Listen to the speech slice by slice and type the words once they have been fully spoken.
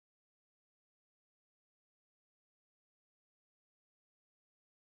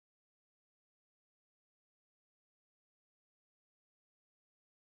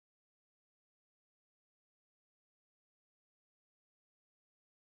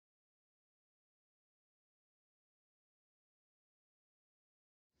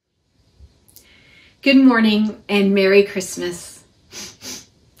Good morning and Merry Christmas.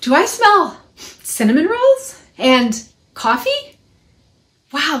 Do I smell cinnamon rolls and coffee?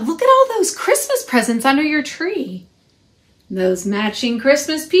 Wow, look at all those Christmas presents under your tree. Those matching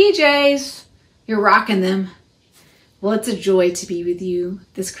Christmas PJs. You're rocking them. Well, it's a joy to be with you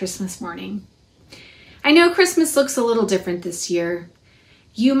this Christmas morning. I know Christmas looks a little different this year.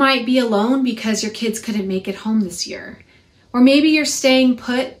 You might be alone because your kids couldn't make it home this year. Or maybe you're staying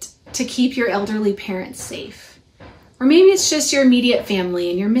put to keep your elderly parents safe. Or maybe it's just your immediate family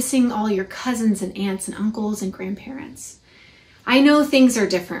and you're missing all your cousins and aunts and uncles and grandparents. I know things are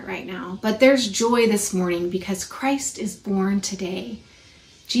different right now, but there's joy this morning because Christ is born today.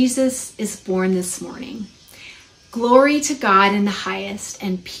 Jesus is born this morning. Glory to God in the highest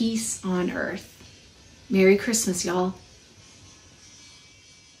and peace on earth. Merry Christmas, y'all.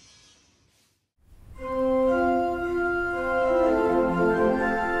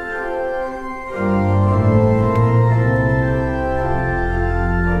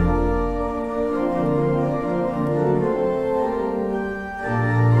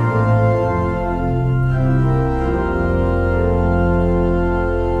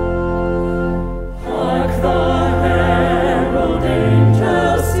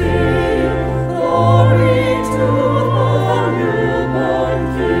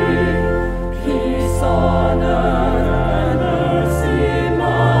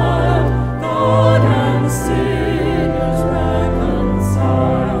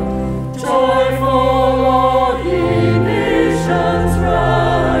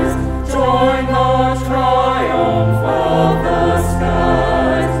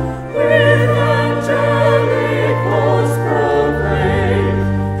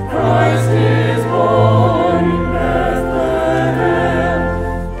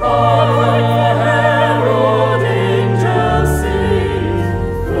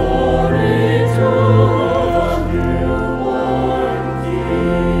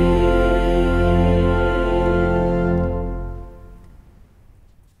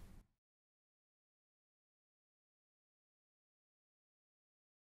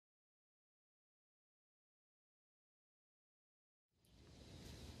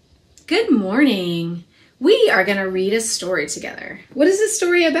 Good morning. We are going to read a story together. What is this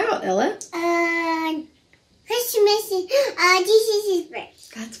story about, Ella? Christmas is Jesus'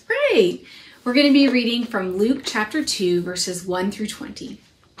 birth. That's right. We're going to be reading from Luke chapter 2, verses 1 through 20.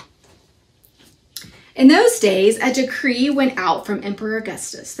 In those days, a decree went out from Emperor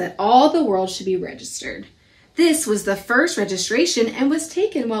Augustus that all the world should be registered. This was the first registration and was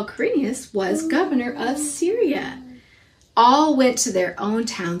taken while Quirinius was governor of Syria. All went to their own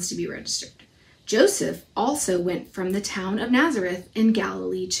towns to be registered. Joseph also went from the town of Nazareth in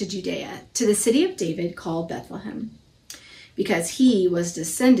Galilee to Judea, to the city of David called Bethlehem, because he was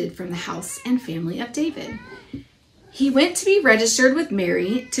descended from the house and family of David. He went to be registered with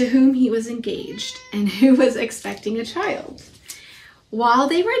Mary, to whom he was engaged, and who was expecting a child. While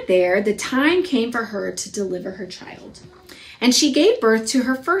they were there, the time came for her to deliver her child. And she gave birth to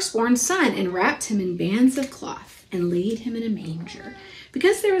her firstborn son and wrapped him in bands of cloth and laid him in a manger,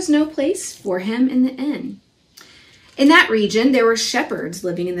 because there was no place for him in the inn. In that region there were shepherds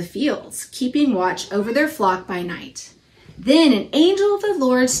living in the fields, keeping watch over their flock by night. Then an angel of the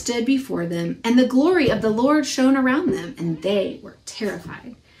Lord stood before them, and the glory of the Lord shone around them, and they were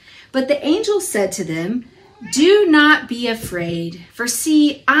terrified. But the angel said to them, "Do not be afraid, for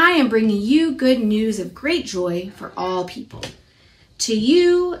see, I am bringing you good news of great joy for all people. To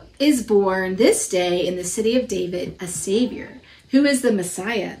you is born this day in the city of David a Savior, who is the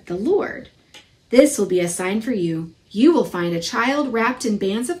Messiah, the Lord. This will be a sign for you. You will find a child wrapped in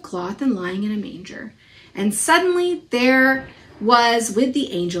bands of cloth and lying in a manger." And suddenly there was with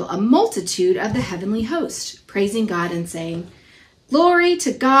the angel a multitude of the heavenly host, praising God and saying, "Glory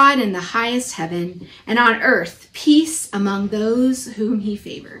to God in the highest heaven, and on earth peace among those whom he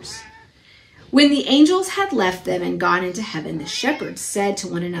favors." When the angels had left them and gone into heaven, the shepherds said to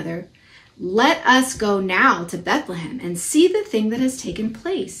one another, "Let us go now to Bethlehem and see the thing that has taken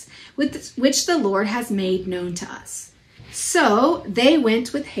place, which the Lord has made known to us." So they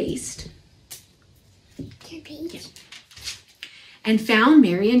went with haste and found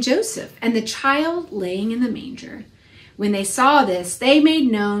Mary and Joseph and the child laying in the manger. When they saw this, they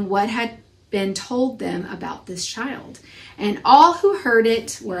made known what had been told them about this child. And all who heard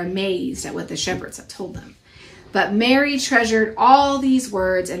it were amazed at what the shepherds had told them. But Mary treasured all these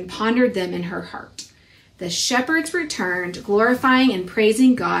words and pondered them in her heart. The shepherds returned, glorifying and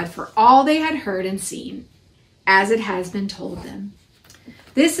praising God for all they had heard and seen, as it has been told them.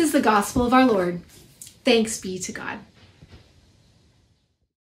 This is the gospel of our Lord. Thanks be to God.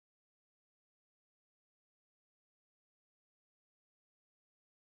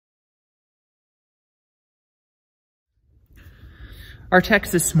 Our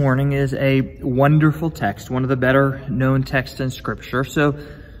text this morning is a wonderful text, one of the better known texts in Scripture. So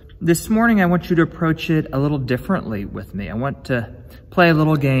this morning I want you to approach it a little differently with me. I want to play a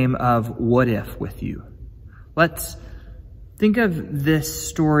little game of what if with you. Let's think of this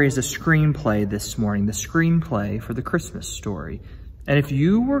story as a screenplay this morning, the screenplay for the Christmas story. And if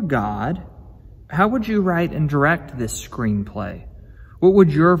you were God, how would you write and direct this screenplay? What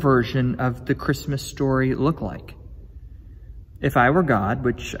would your version of the Christmas story look like? If I were God,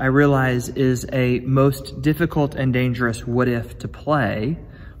 which I realize is a most difficult and dangerous what if to play,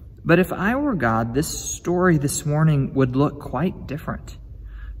 but if I were God, this story this morning would look quite different.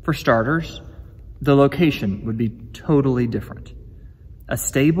 For starters, the location would be totally different. A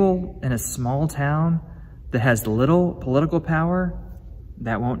stable in a small town that has little political power,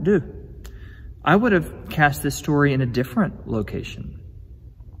 that won't do. I would have cast this story in a different location.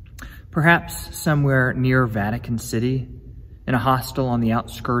 Perhaps somewhere near Vatican City, in a hostel on the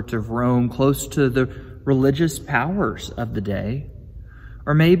outskirts of Rome, close to the religious powers of the day.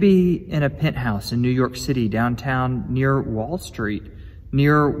 Or maybe in a penthouse in New York City, downtown near Wall Street,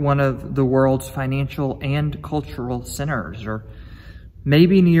 near one of the world's financial and cultural centers. Or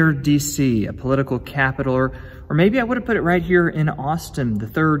maybe near D.C., a political capital. Or maybe I would have put it right here in Austin, the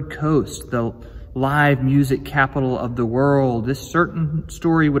Third Coast, the live music capital of the world. This certain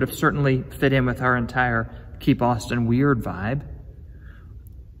story would have certainly fit in with our entire Keep Austin Weird vibe.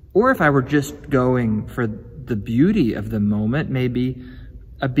 Or if I were just going for the beauty of the moment, maybe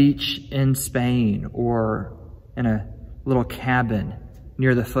a beach in Spain or in a little cabin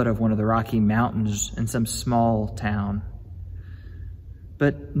near the foot of one of the Rocky Mountains in some small town.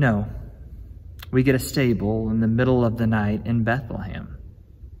 But no, we get a stable in the middle of the night in Bethlehem.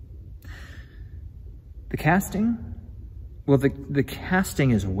 The casting? Well, the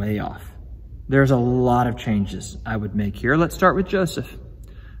casting is way off. There's a lot of changes I would make here. Let's start with Joseph.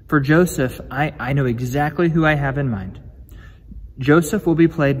 For Joseph, I know exactly who I have in mind. Joseph will be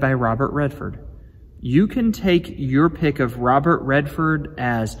played by Robert Redford. You can take your pick of Robert Redford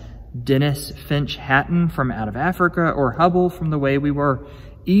as Dennis Finch Hatton from Out of Africa or Hubble from The Way We Were.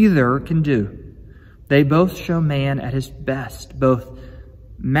 Either can do. They both show man at his best, both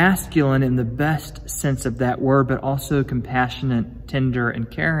masculine in the best sense of that word, but also compassionate, tender, and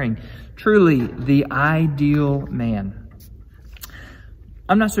caring. Truly the ideal man.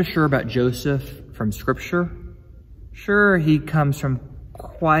 I'm not so sure about Joseph from Scripture. Sure, he comes from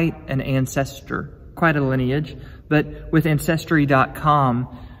quite an ancestor, quite a lineage, but with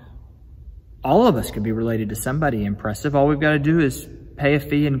Ancestry.com, all of us could be related to somebody impressive. All we've got to do is pay a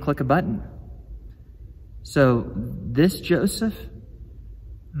fee and click a button. So this Joseph,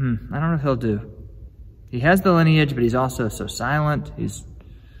 I don't know if he'll do. He has the lineage, but he's also so silent. He's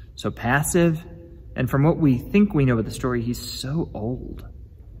so passive. And from what we think we know of the story, he's so old.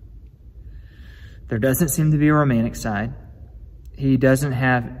 There doesn't seem to be a romantic side. He doesn't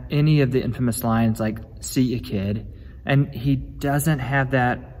have any of the infamous lines like, see a kid. And he doesn't have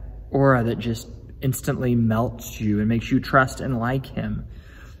that aura that just instantly melts you and makes you trust and like him.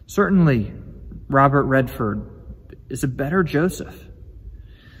 Certainly, Robert Redford is a better Joseph.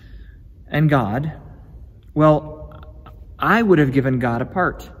 And God, well, I would have given God a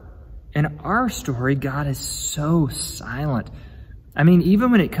part. In our story, God is so silent. I mean,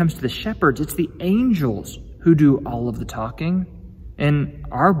 even when it comes to the shepherds, it's the angels who do all of the talking. In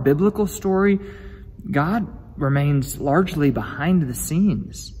our biblical story, God remains largely behind the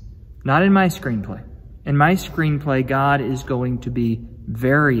scenes. Not in my screenplay. In my screenplay, God is going to be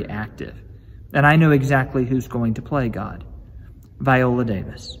very active. And I know exactly who's going to play God. Viola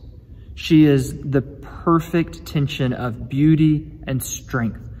Davis. She is the perfect tension of beauty and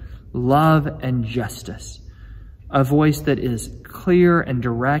strength, love and justice. A voice that is clear and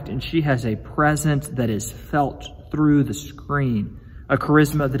direct, and she has a presence that is felt through the screen. A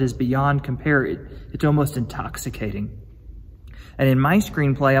charisma that is beyond compare. It's almost intoxicating. And in my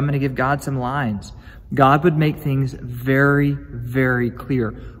screenplay, I'm going to give God some lines. God would make things very, very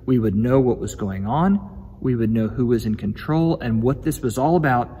clear. We would know what was going on. We would know who was in control and what this was all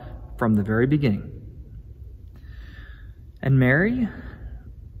about from the very beginning. And Mary?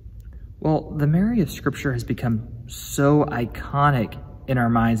 Well, the Mary of Scripture has become so iconic in our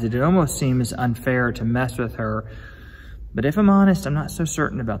minds that it almost seems unfair to mess with her. But if I'm honest, I'm not so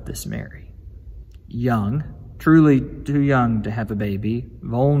certain about this Mary. Young, truly too young to have a baby,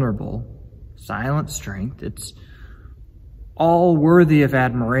 vulnerable, silent strength. It's all worthy of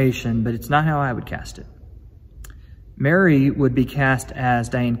admiration, but it's not how I would cast it. Mary would be cast as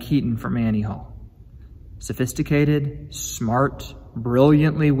Diane Keaton from Annie Hall. Sophisticated, smart,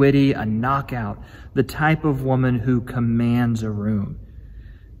 brilliantly witty, a knockout, the type of woman who commands a room.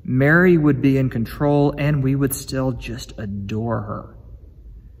 Mary would be in control, and we would still just adore her.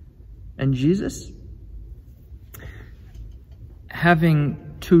 And Jesus,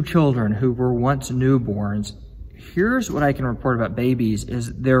 having 2 children who were once newborns, here's what I can report about babies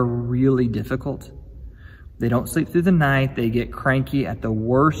is they're really difficult. They don't sleep through the night. They get cranky at the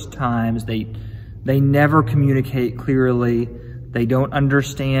worst times. They never communicate clearly. They don't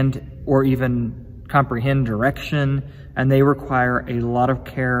understand or even comprehend direction, and they require a lot of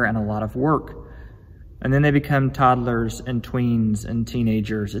care and a lot of work. And then they become toddlers and tweens and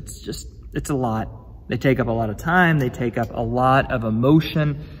teenagers. It's a lot. They take up a lot of time. They take up a lot of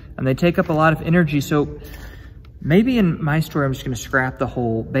emotion, and they take up a lot of energy. So maybe in my story, I'm just going to scrap the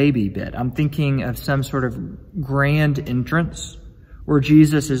whole baby bit. I'm thinking of some sort of grand entrance where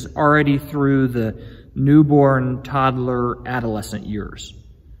Jesus is already through the newborn, toddler, adolescent years.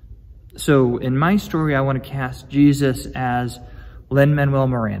 So in my story, I want to cast Jesus as Lin-Manuel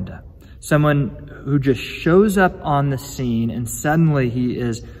Miranda, someone who just shows up on the scene and suddenly he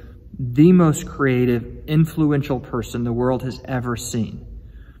is the most creative, influential person the world has ever seen.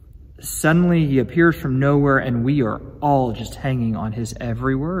 Suddenly he appears from nowhere and we are all just hanging on his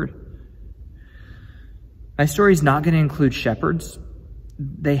every word. My story is not going to include shepherds.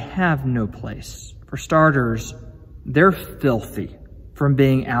 They have no place. For starters, they're filthy from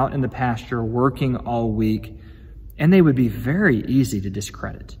being out in the pasture working all week, and they would be very easy to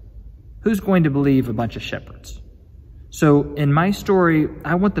discredit. Who's going to believe a bunch of shepherds? So in my story,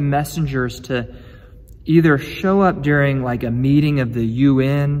 I want the messengers to either show up during like a meeting of the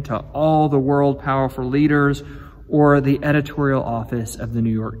UN to all the world powerful leaders, or the editorial office of the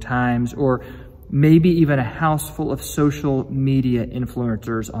New York Times, or maybe even a house full of social media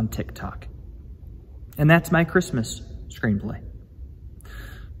influencers on TikTok. And that's my Christmas screenplay.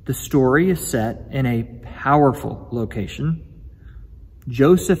 The story is set in a powerful location.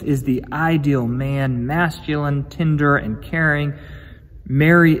 Joseph is the ideal man, masculine, tender, and caring.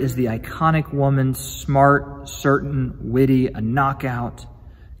 Mary is the iconic woman, smart, certain, witty, a knockout.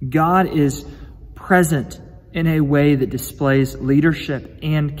 God is present in a way that displays leadership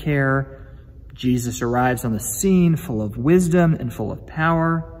and care. Jesus arrives on the scene full of wisdom and full of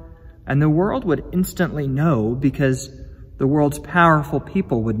power, and the world would instantly know because the world's powerful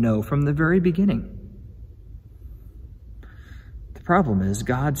people would know from the very beginning. The problem is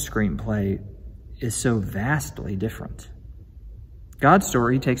God's screenplay is so vastly different. God's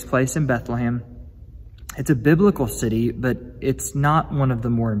story takes place in Bethlehem. It's a biblical city, but it's not one of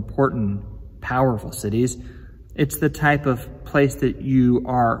the more important, powerful cities. It's the type of place that you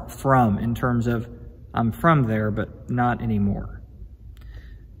are from in terms of, I'm from there, but not anymore.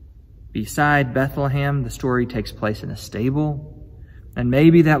 Beside Bethlehem, the story takes place in a stable. And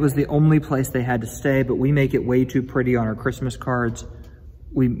maybe that was the only place they had to stay, but we make it way too pretty on our Christmas cards.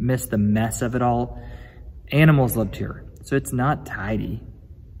 We miss the mess of it all. Animals lived here, so it's not tidy.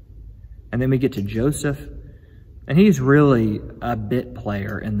 And then we get to Joseph, and he's really a bit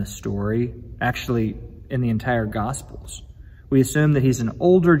player in the story, actually in the entire Gospels. We assume that he's an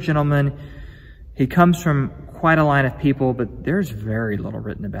older gentleman. He comes from quite a line of people, but there's very little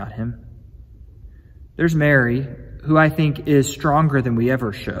written about him. There's Mary, who I think is stronger than we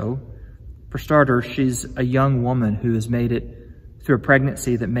ever show. For starters, she's a young woman who has made it through a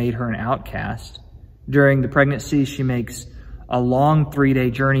pregnancy that made her an outcast. During the pregnancy, she makes a long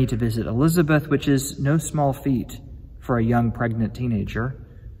 3-day journey to visit Elizabeth, which is no small feat for a young pregnant teenager.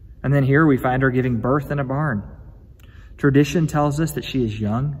 And then here we find her giving birth in a barn. Tradition tells us that she is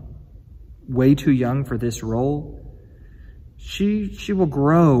young, way too young for this role. She will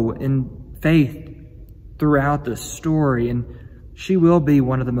grow in faith throughout the story, and she will be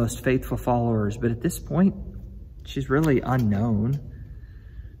one of the most faithful followers. But at this point, she's really unknown.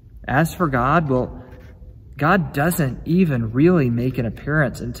 As for God, well, God doesn't even really make an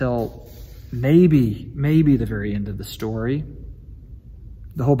appearance until maybe the very end of the story.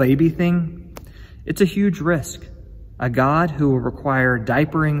 The whole baby thing, it's a huge risk. A God who will require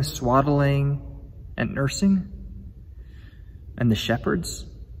diapering, swaddling, and nursing. And the shepherds,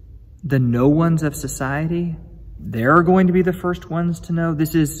 the no ones of society, they're going to be the first ones to know.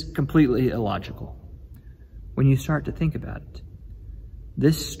 This is completely illogical when you start to think about it.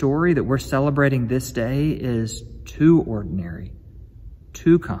 This story that we're celebrating this day is too ordinary,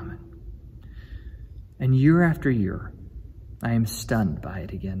 too common. And year after year, I am stunned by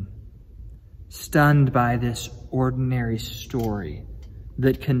it again. Stunned by this ordinary story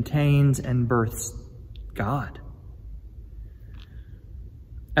that contains and births God.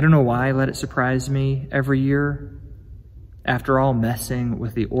 I don't know why I let it surprise me every year. After all, messing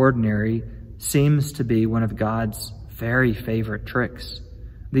with the ordinary seems to be one of God's very favorite tricks.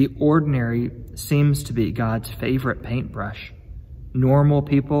 The ordinary seems to be God's favorite paintbrush. Normal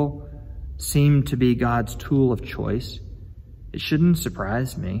people seem to be God's tool of choice. It shouldn't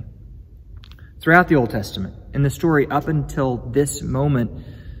surprise me. Throughout the Old Testament, in the story up until this moment,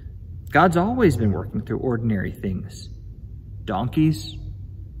 God's always been working through ordinary things. Donkeys,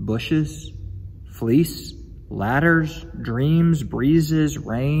 bushes, fleece, ladders, dreams, breezes,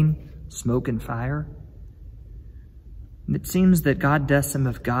 rain, smoke, and fire. And it seems that God does some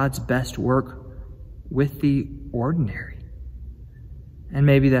of God's best work with the ordinary. And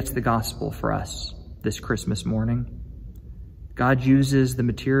maybe that's the gospel for us this Christmas morning. God uses the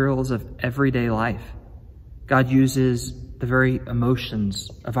materials of everyday life. God uses the very emotions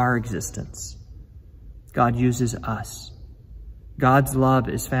of our existence. God uses us. God's love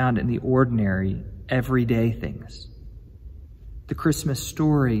is found in the ordinary, everyday things. The Christmas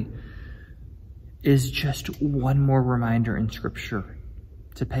story is just one more reminder in Scripture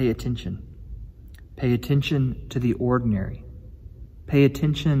to pay attention. Pay attention to the ordinary. Pay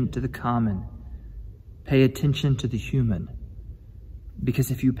attention to the common. Pay attention to the human.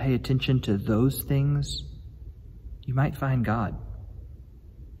 Because if you pay attention to those things, you might find God.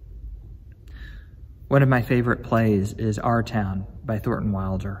 One of my favorite plays is Our Town by Thornton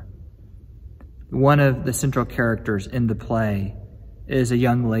Wilder. One of the central characters in the play is a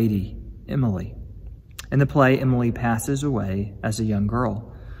young lady, Emily. In the play, Emily passes away as a young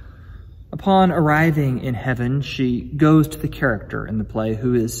girl. Upon arriving in heaven, she goes to the character in the play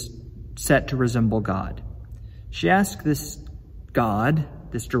who is set to resemble God. She asks this God,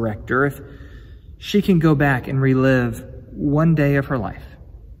 this director, if she can go back and relive one day of her life,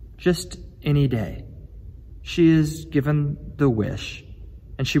 just any day. She is given the wish,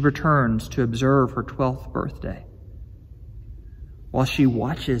 and she returns to observe her 12th birthday. While she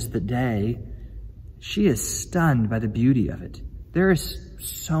watches the day, she is stunned by the beauty of it. There is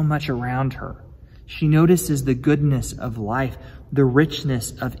so much around her. She notices the goodness of life, the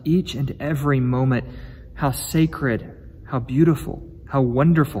richness of each and every moment, how sacred, how beautiful, how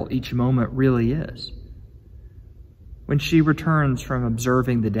wonderful each moment really is. When she returns from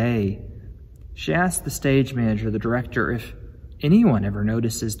observing the day, she asks the stage manager, the director, if anyone ever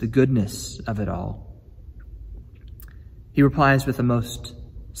notices the goodness of it all. He replies with a most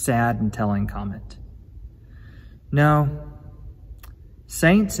sad and telling comment. No,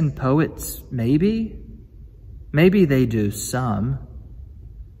 saints and poets, maybe they do some,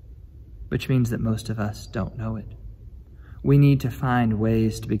 which means that most of us don't know it. We need to find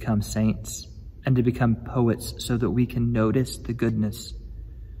ways to become saints and to become poets so that we can notice the goodness,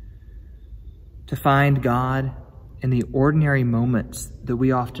 to find God in the ordinary moments that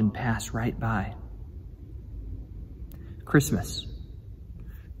we often pass right by. Christmas,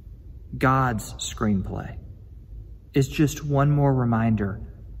 God's screenplay, is just one more reminder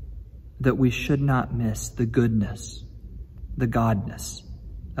that we should not miss the goodness, the godness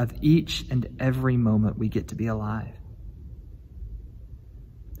of each and every moment we get to be alive.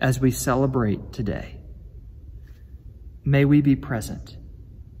 As we celebrate today, may we be present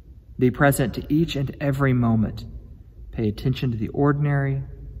to each and every moment, pay attention to the ordinary,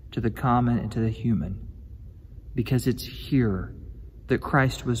 to the common, and to the human, because it's here that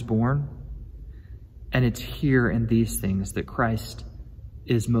Christ was born, and it's here in these things that Christ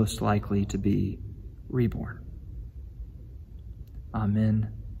is most likely to be reborn.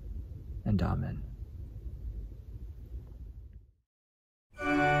 Amen and amen.